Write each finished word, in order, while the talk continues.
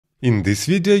In this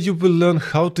video you will learn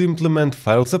how to implement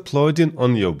files uploading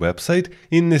on your website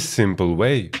in a simple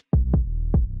way.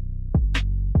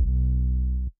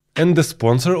 And the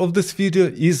sponsor of this video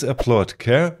is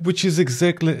Uploadcare, which is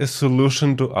exactly a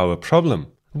solution to our problem.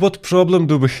 What problem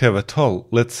do we have at all?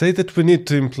 Let's say that we need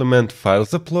to implement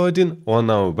files uploading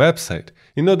on our website.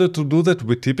 In order to do that,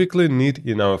 we typically need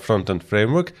in our front-end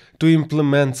framework to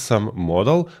implement some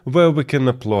modal where we can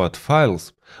upload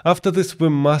files. After this, we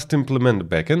must implement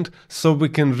backend so we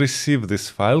can receive these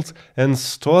files and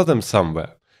store them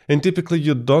somewhere. And typically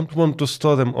you don't want to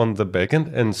store them on the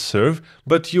backend and serve,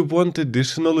 but you want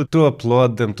additionally to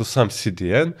upload them to some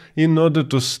CDN in order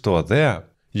to store there.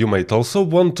 You might also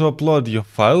want to upload your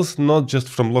files not just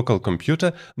from local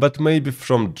computer, but maybe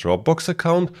from Dropbox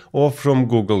account or from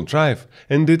Google Drive,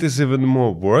 and it is even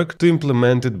more work to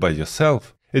implement it by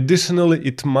yourself. Additionally,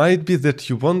 it might be that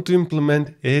you want to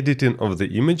implement editing of the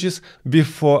images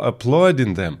before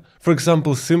uploading them. For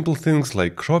example, simple things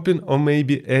like cropping or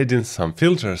maybe adding some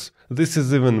filters. This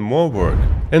is even more work.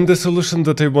 And the solution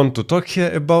that I want to talk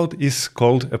here about is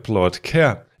called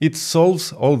Uploadcare. It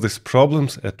solves all these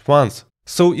problems at once.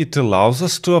 So it allows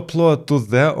us to upload to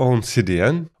their own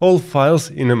CDN all files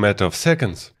in a matter of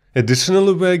seconds.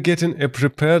 Additionally, we are getting a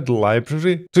prepared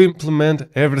library to implement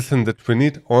everything that we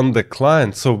need on the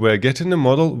client. So we are getting a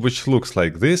model which looks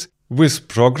like this, with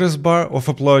progress bar of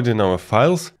uploading our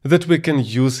files that we can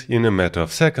use in a matter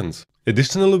of seconds.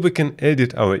 Additionally, we can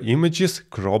edit our images,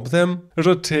 crop them,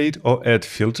 rotate or add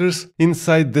filters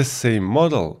inside the same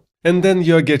model. And then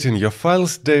you're getting your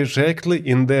files directly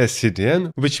in their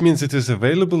CDN, which means it is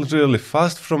available really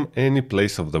fast from any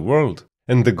place of the world.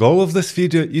 And the goal of this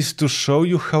video is to show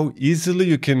you how easily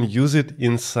you can use it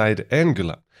inside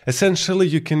Angular. Essentially,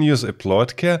 you can use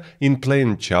Uploadcare in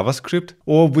plain JavaScript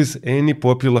or with any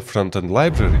popular front-end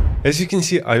library. As you can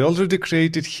see, I already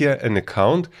created here an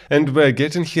account, and we're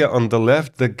getting here on the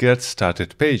left the Get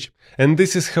Started page. And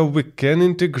this is how we can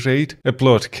integrate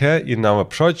Uploadcare in our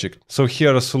project. So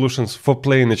here are solutions for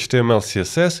plain HTML,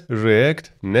 CSS,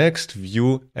 React, Next,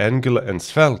 Vue, Angular and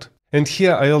Svelte. And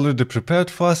here I already prepared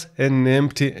for us an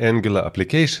empty Angular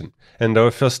application. And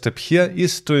our first step here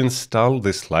is to install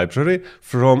this library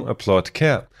from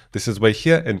Uploadcare. This is why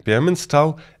here npm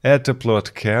install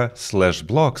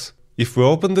 @uploadcare/blocks. If we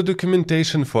open the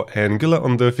documentation for Angular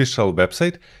on the official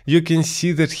website, you can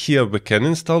see that here we can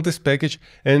install this package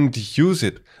and use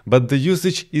it, but the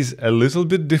usage is a little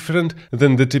bit different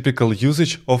than the typical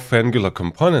usage of Angular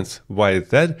components. Why is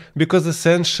that? Because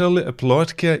essentially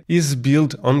Uploadcare is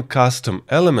built on custom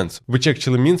elements, which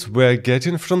actually means we are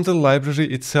getting from the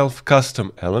library itself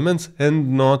custom elements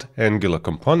and not Angular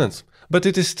components. But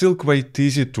it is still quite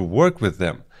easy to work with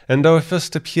them. And our first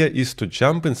step here is to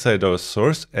jump inside our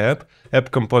source app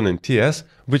component ts,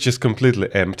 which is completely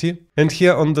empty. And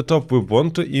here on the top we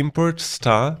want to import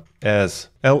star as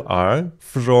lr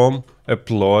from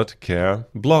Uploadcare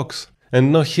blocks.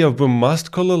 And now here we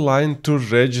must call a line to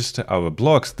register our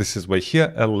blocks. This is why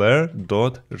here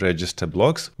lr.register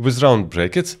blocks with round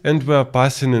brackets, and we are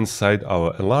passing inside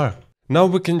our lr. Now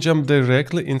we can jump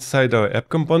directly inside our app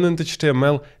component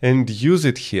HTML and use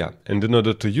it here. And in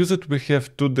order to use it, we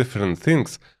have two different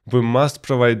things. We must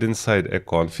provide inside a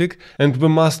config, and we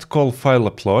must call file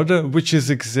uploader, which is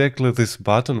exactly this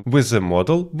button with a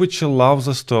modal, which allows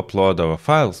us to upload our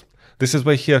files. This is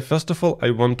why here, first of all,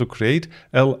 I want to create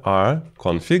lr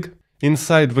config.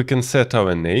 Inside we can set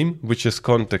our name, which is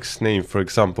context name, for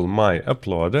example, my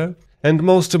uploader. And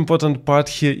most important part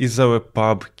here is our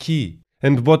pub key.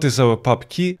 And what is our pub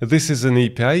key? This is an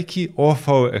API key of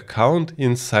our account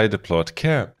inside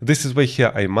Uploadcare. This is why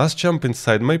here I must jump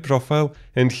inside my profile,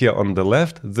 and here on the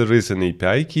left there is an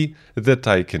API key that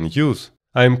I can use.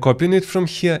 I am copying it from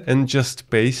here and just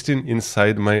pasting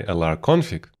inside my lr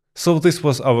config. So this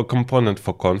was our component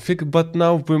for config, but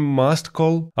now we must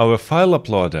call our file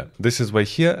uploader. This is why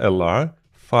here lr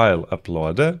file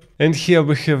uploader, and here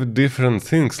we have different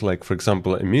things like, for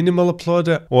example, a minimal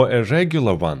uploader or a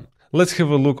regular one. Let's have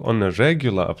a look on a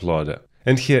regular uploader.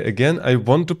 And here again, I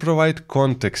want to provide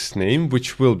context name,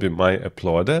 which will be my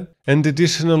uploader, and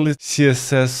additionally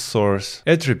CSS source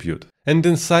attribute. And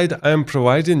inside I am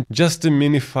providing just a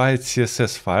minified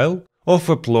CSS file of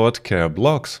Uploadcare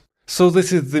blocks. So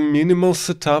this is the minimal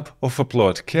setup of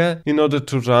Uploadcare in order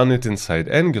to run it inside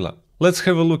Angular. Let's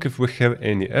have a look if we have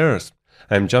any errors.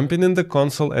 I'm jumping in the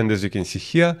console, and as you can see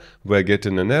here, we're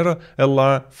getting an error.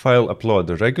 lr file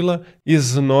uploader regular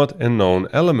is not a known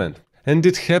element. And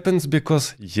it happens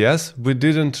because, yes, we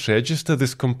didn't register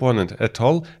this component at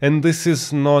all, and this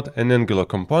is not an Angular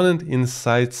component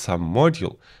inside some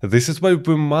module. This is why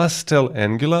we must tell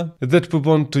Angular that we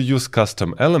want to use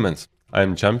custom elements.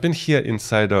 I'm jumping here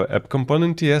inside our app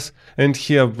component ES, and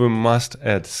here we must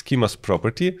add schemas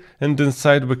property, and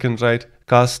inside we can write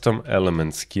custom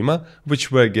element schema,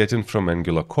 which we're getting from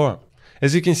Angular core.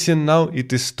 As you can see now,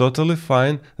 it is totally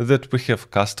fine that we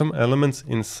have custom elements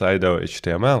inside our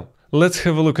HTML. Let's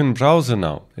have a look in browser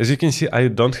now. As you can see, I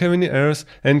don't have any errors,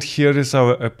 and here is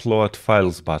our upload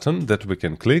files button that we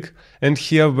can click, and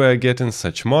here we are getting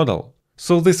such modal.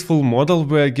 So this full modal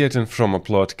we are getting from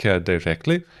Uploadcare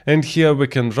directly, and here we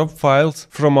can drop files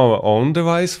from our own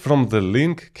device from the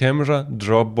link, camera,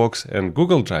 Dropbox and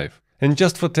Google Drive. And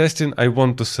just for testing, I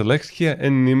want to select here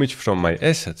an image from my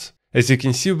assets. As you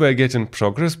can see, we are getting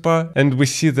progress bar, and we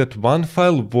see that one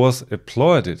file was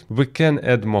uploaded. We can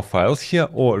add more files here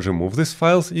or remove these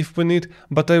files if we need,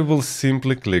 but I will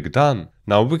simply click done.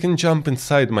 Now we can jump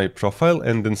inside my profile,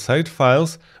 and inside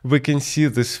files we can see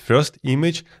this first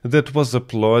image that was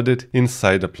uploaded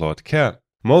inside Uploadcare.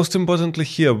 Most importantly,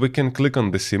 here we can click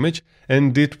on this image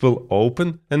and it will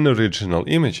open an original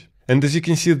image. And as you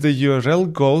can see, the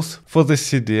URL goes for the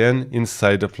CDN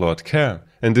inside Uploadcare.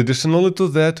 And additionally to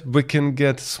that, we can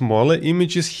get smaller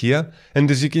images here,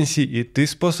 and as you can see, it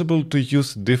is possible to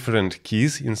use different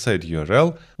keys inside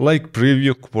URL, like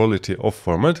preview, quality or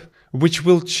format, which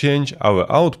will change our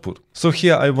output. So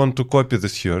here I want to copy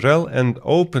this URL and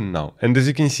open now, and as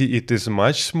you can see, it is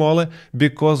much smaller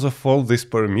because of all these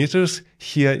parameters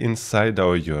here inside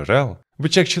our URL.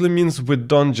 Which actually means we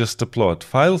don't just upload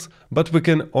files, but we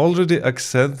can already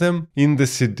access them in the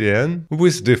CDN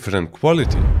with different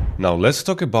quality. Now let's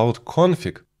talk about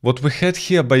config. What we had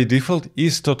here by default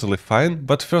is totally fine,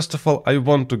 but first of all I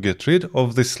want to get rid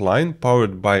of this line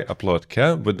powered by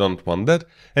Uploadcare, we don't want that,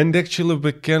 and actually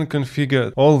we can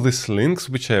configure all these links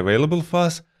which are available for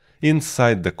us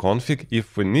inside the config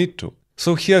if we need to.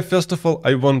 So here first of all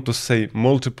I want to say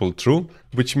multiple true,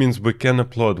 which means we can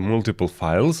upload multiple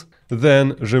files,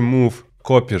 then remove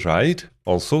copyright,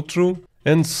 also true,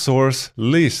 and source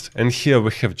list, and here we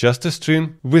have just a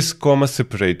string with comma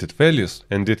separated values,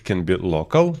 and it can be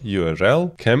local,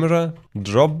 URL, camera,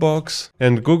 Dropbox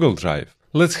and Google Drive.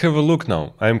 Let's have a look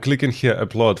now. I'm clicking here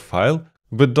upload file,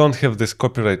 we don't have this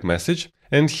copyright message,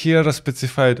 and here are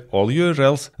specified all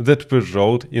URLs that we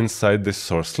wrote inside this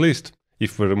source list.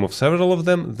 If we remove several of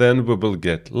them, then we will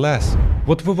get less.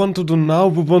 What we want to do now,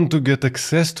 we want to get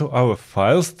access to our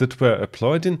files that we're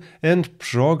uploading and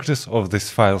progress of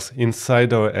these files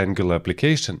inside our Angular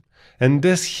application. And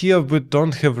as here we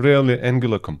don't have really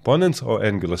Angular components or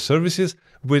Angular services,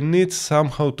 we need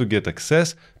somehow to get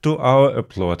access to our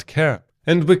Uploadcare.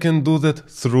 And we can do that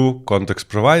through context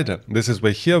provider. This is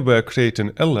why here we are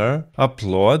creating LR,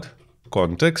 upload,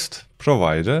 context,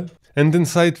 provider. And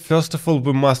inside, first of all,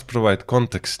 we must provide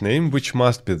context name, which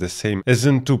must be the same as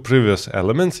in two previous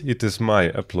elements. It is my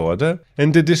uploader.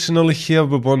 And additionally, here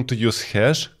we want to use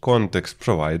hash context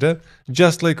provider,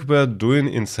 just like we are doing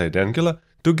inside Angular,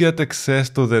 to get access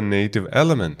to the native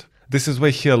element. This is why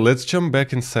here let's jump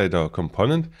back inside our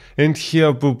component, and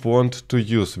here we want to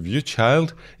use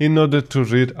viewChild in order to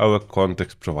read our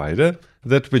context provider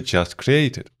that we just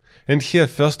created. And here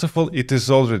first of all it is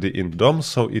already in DOM,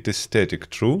 so it is static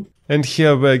true. And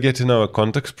here we are getting our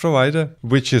context provider,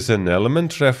 which is an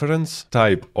element reference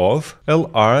type of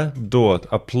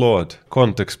lr.upload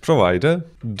context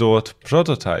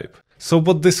provider.prototype. So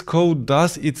what this code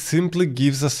does, it simply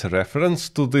gives us a reference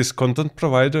to this content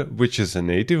provider, which is a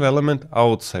native element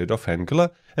outside of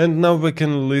Angular, and now we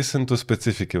can listen to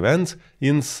specific events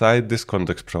inside this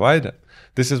context provider.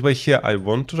 This is why here I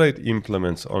want to write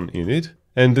implements on init,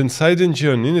 and inside ng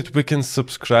on init we can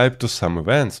subscribe to some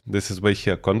events. This is why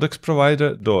here context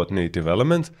provider.native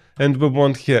element, and we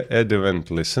want here add event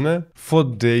listener for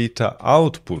data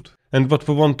output. And what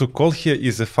we want to call here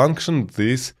is a function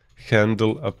this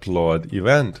handle upload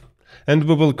event, and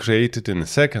we will create it in a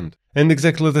second. And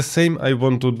exactly the same I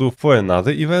want to do for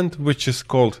another event, which is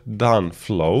called done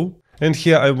flow, and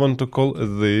here I want to call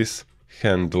this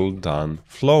handle done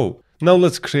flow. Now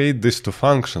let's create these two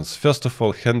functions. First of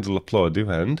all, handle upload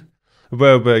event,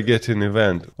 where we're getting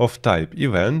event of type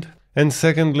event, and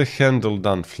secondly handle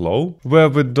done flow, where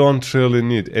we don't really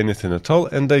need anything at all,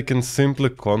 and I can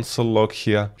simply console log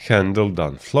here handle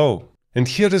done flow. And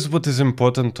here is what is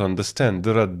important to understand.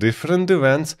 There are different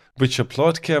events which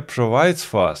Uploadcare provides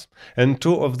for us, and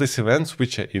two of these events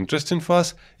which are interesting for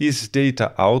us is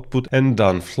data output and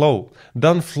done flow.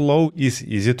 Done flow is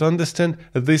easy to understand.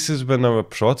 This is when our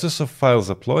process of files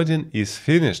uploading is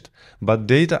finished, but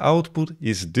data output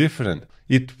is different.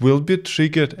 It will be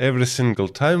triggered every single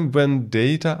time when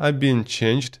data are being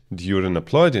changed during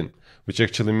uploading, which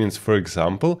actually means, for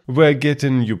example, we're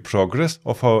getting new progress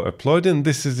of our upload, and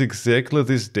this is exactly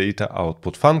this data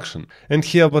output function. And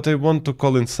here what I want to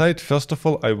call inside, first of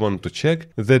all, I want to check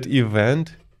that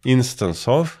event instance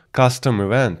of custom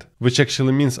event, which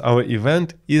actually means our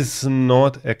event is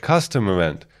not a custom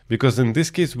event, because in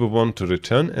this case we want to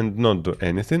return and not do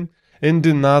anything. And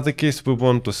in another case we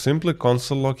want to simply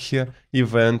console log here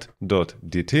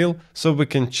event.detail so we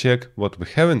can check what we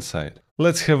have inside.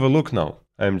 Let's have a look now.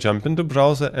 I'm jumping to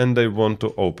browser and I want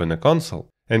to open a console.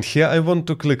 And here I want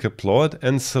to click upload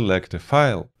and select a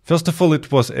file. First of all,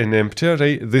 it was an empty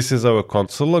array. This is our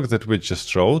console log that we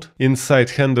just wrote inside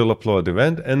handle upload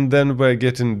event, and then we're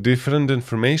getting different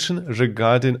information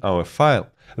regarding our file.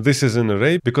 This is an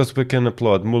array because we can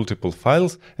upload multiple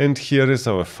files, and here is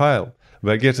our file.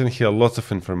 We're getting here lots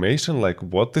of information like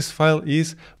what this file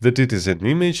is, that it is an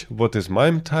image, what is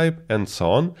MIME type, and so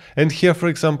on. And here, for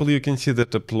example, you can see that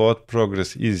upload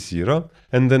progress is 0.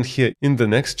 And then here in the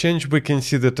next change, we can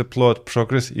see that upload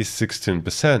progress is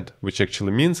 16%, which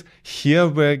actually means here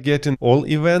we're getting all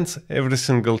events every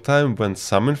single time when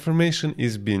some information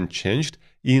is being changed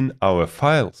in our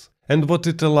files. And what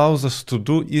it allows us to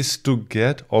do is to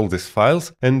get all these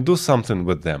files and do something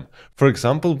with them. For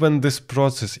example, when this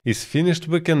process is finished,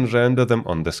 we can render them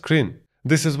on the screen.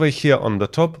 This is why here on the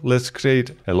top, let's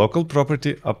create a local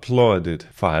property uploaded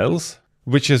files,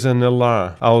 which is an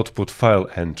LR output file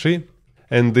entry,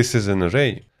 and this is an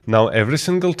array. Now every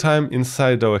single time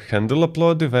inside our handle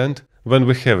upload event, when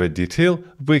we have a detail,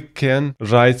 we can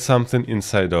write something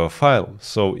inside our file.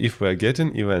 So if we are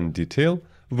getting event detail,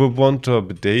 we want to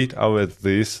update our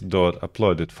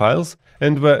this.uploaded files,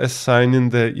 and we're assigning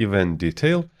the event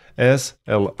detail as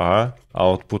LR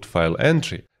output file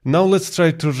entry. Now let's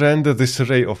try to render this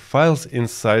array of files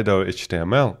inside our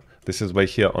HTML. This is why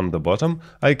here on the bottom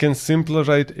I can simply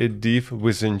write a div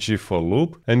within g for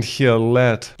loop, and here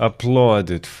let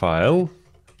uploaded file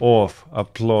of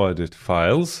uploaded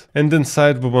files, and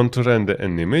inside we want to render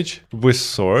an image with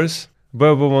source,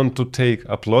 where we want to take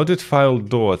uploaded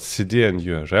file.cdn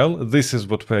URL. This is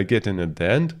what we're getting at the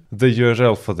end, the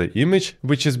URL for the image,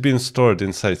 which is being stored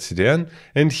inside CDN.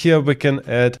 And here we can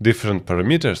add different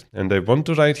parameters. And I want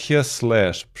to write here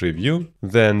 /preview,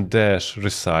 then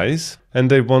 -resize,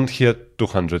 and I want here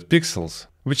 200 pixels,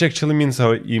 which actually means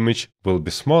our image will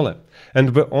be smaller.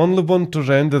 And we only want to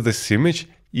render this image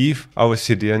if our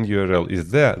CDN URL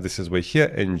is there. This is why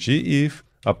here ng if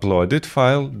uploaded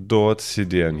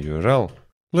file.cdn URL.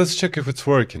 Let's check if it's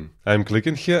working. I'm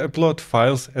clicking here upload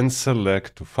files and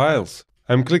select two files.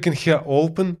 I'm clicking here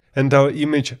open and our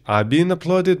image are being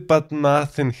uploaded, but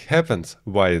nothing happens.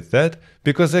 Why is that?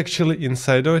 Because actually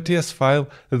inside our TS file,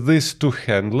 these two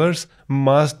handlers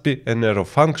must be an arrow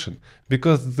function,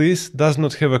 because this does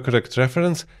not have a correct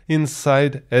reference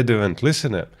inside add event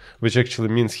listener, which actually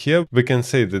means here we can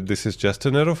say that this is just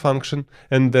an arrow function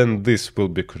and then this will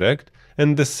be correct.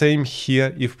 And the same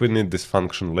here if we need this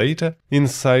function later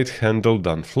inside handle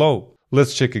done flow.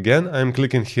 Let's check again. I'm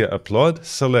clicking here upload,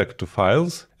 select two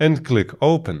files and click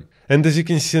open. And as you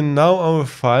can see now our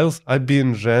files are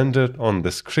being rendered on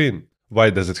the screen. Why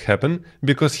does it happen?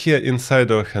 Because here inside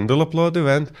our handle upload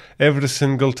event, every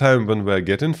single time when we're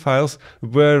getting files,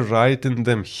 we're writing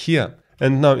them here.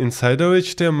 And now inside our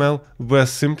HTML, we're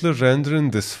simply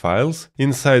rendering these files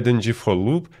inside ng for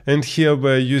loop, and here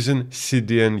we're using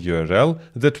CDN URL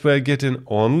that we're getting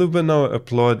only when our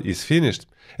upload is finished.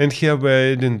 And here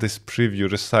we're adding this preview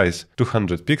resize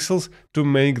 200 pixels to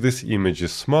make these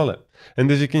images smaller.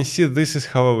 And as you can see, this is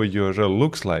how our URL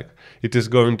looks like. It is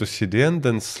going to CDN,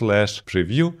 then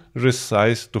 /preview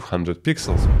resize 200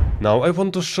 pixels. Now I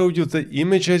want to show you the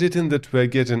image editing that we're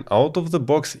getting out of the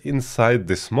box inside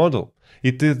this model.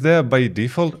 It is there by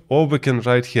default, or we can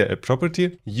write here a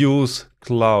property, use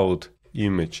cloud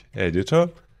image editor,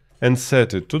 and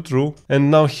set it to true. And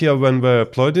now here when we're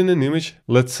uploading an image,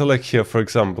 let's select here for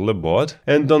example a board,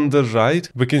 and on the right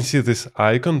we can see this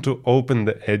icon to open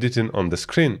the editing on the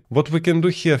screen. What we can do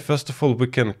here, first of all, we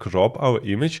can crop our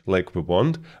image like we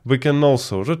want. We can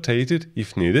also rotate it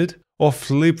if needed, or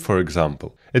flip for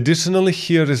example. Additionally,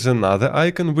 here is another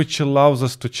icon which allows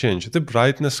us to change the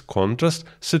brightness, contrast,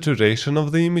 saturation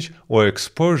of the image or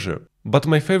exposure. But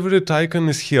my favorite icon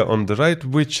is here on the right,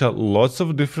 which are lots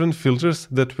of different filters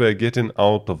that we are getting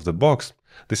out of the box.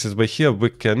 This is why here we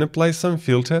can apply some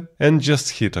filter and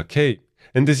just hit OK.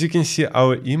 And as you can see,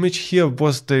 our image here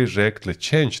was directly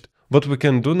changed. What we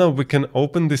can do now, we can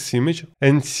open this image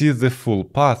and see the full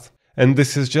path. And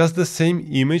this is just the same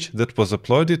image that was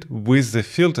uploaded with the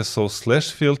filter, so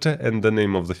 /filter and the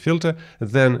name of the filter,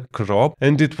 then crop,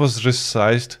 and it was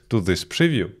resized to this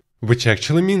preview. Which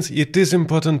actually means it is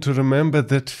important to remember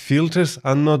that filters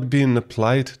are not being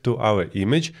applied to our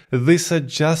image. These are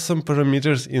just some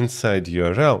parameters inside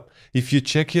URL. If you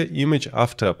check your image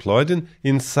after uploading,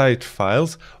 inside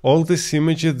files, all these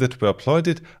images that were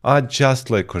uploaded are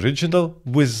just like original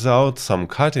without some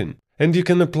cutting. And you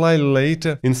can apply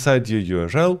later inside your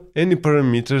URL any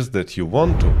parameters that you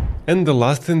want to. And the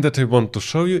last thing that I want to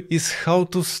show you is how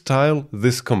to style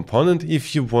this component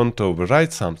if you want to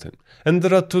override something. And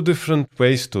there are two different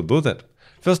ways to do that.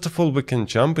 First of all, we can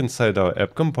jump inside our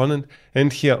app component,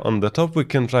 and here on the top we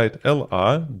can write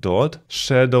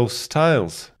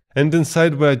lr.shadowStyles. And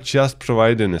inside we are just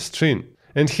providing a string.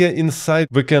 And here inside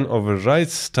we can override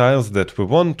styles that we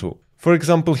want to. For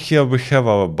example, here we have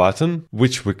our button,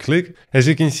 which we click. As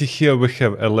you can see here, we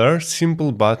have lr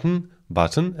simple button,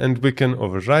 and we can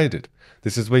override it.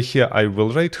 This is why here I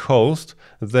will write host,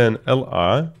 then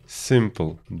lr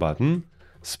simple button,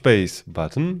 space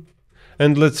button,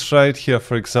 and let's write here,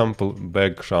 for example,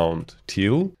 background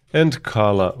teal and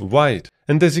color white.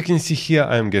 And as you can see here,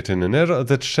 I am getting an error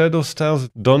that shadow styles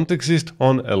don't exist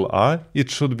on lr. It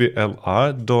should be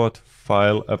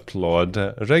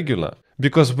lr.fileUploaderRegular,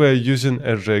 because we're using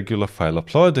a regular file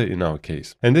uploader in our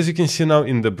case. And as you can see now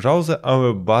in the browser,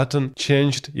 our button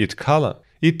changed its color.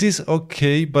 It is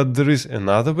okay, but there is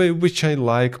another way which I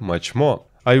like much more.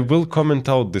 I will comment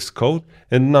out this code,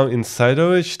 and now inside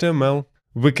our HTML,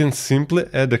 we can simply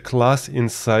add a class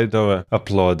inside our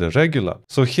uploader regular.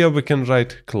 So here we can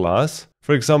write class,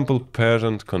 for example,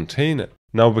 parent container.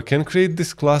 Now we can create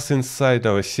this class inside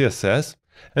our CSS,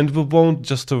 and we won't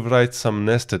just override some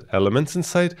nested elements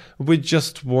inside, we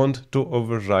just want to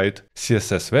override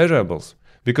CSS variables.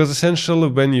 Because essentially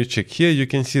when you check here, you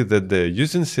can see that they're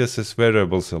using CSS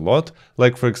variables a lot,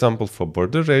 like for example for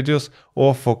border radius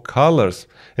or for colors.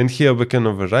 And here we can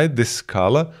override this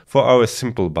color for our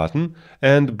simple button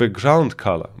and background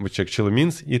color, which actually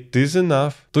means it is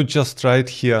enough to just write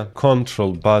here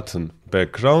control button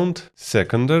background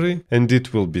secondary, and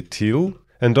it will be teal,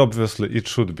 and obviously it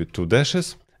should be 2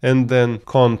 dashes, and then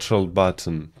control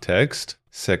button text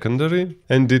secondary,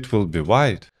 and it will be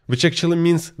white. Which actually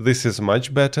means this is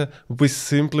much better. We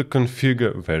simply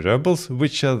configure variables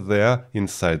which are there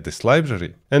inside this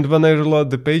library. And when I reload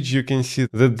the page, you can see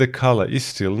that the color is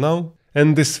still now,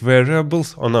 and these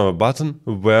variables on our button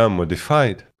were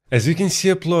modified. As you can see,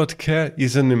 Uploadcare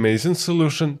is an amazing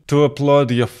solution to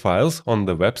upload your files on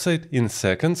the website in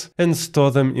seconds and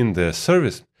store them in their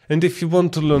service. And if you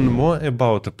want to learn more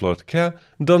about Uploadcare,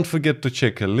 don't forget to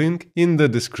check a link in the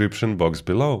description box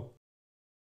below.